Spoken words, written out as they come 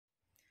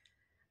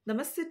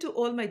Namaste to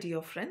all my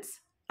dear friends.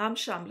 I'm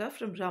Shamla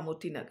from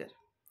Ramamurthy Nagar.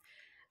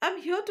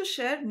 I'm here to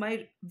share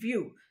my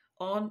view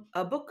on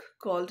a book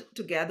called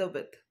Together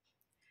with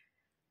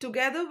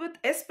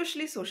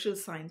especially social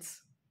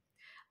science.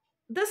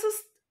 This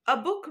is a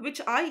book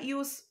which I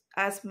use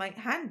as my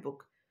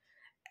handbook,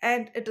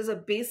 and it is a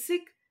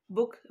basic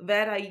book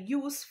where I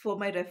use for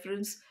my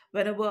reference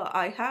whenever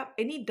I have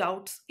any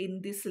doubts in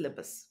the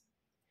syllabus.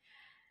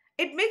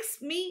 It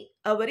makes me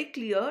a very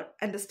clear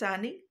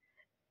understanding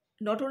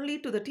not only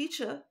to the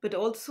teacher but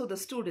also the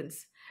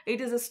students. It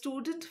is a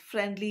student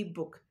friendly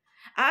book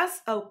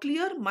as a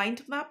clear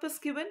mind map is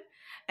given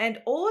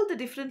and all the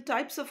different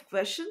types of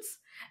questions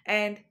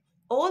and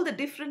all the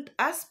different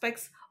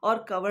aspects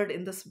are covered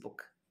in this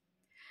book.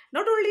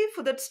 Not only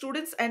for the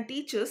students and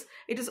teachers,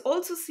 it is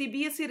also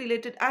CBSE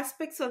related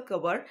aspects are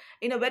covered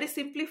in a very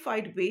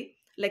simplified way.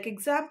 Like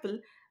example,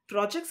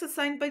 projects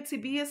assigned by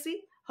CBSE,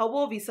 how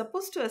are we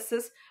supposed to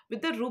assess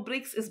with the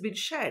rubrics is been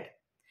shared,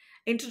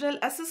 internal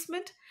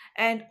assessment,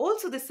 and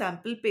also the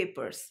sample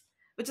papers,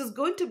 which is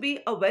going to be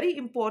a very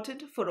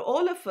important for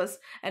all of us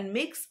and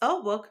makes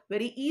our work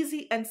very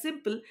easy and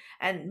simple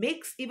and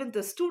makes even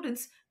the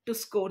students to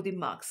score the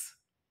marks.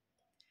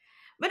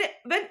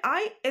 When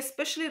I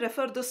especially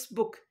refer this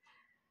book,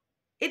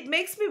 it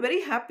makes me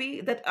very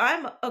happy that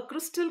I'm a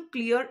crystal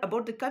clear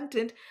about the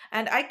content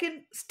and I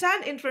can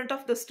stand in front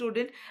of the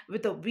student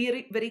with a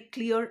very, very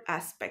clear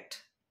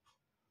aspect.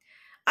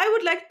 I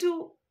would like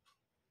to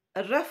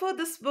refer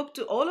this book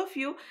to all of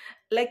you.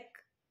 Like,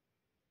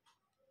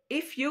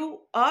 if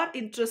you are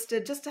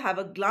interested, just to have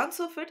a glance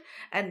of it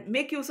and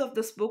make use of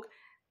this book,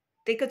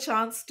 take a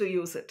chance to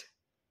use it.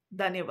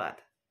 Dhanyavad.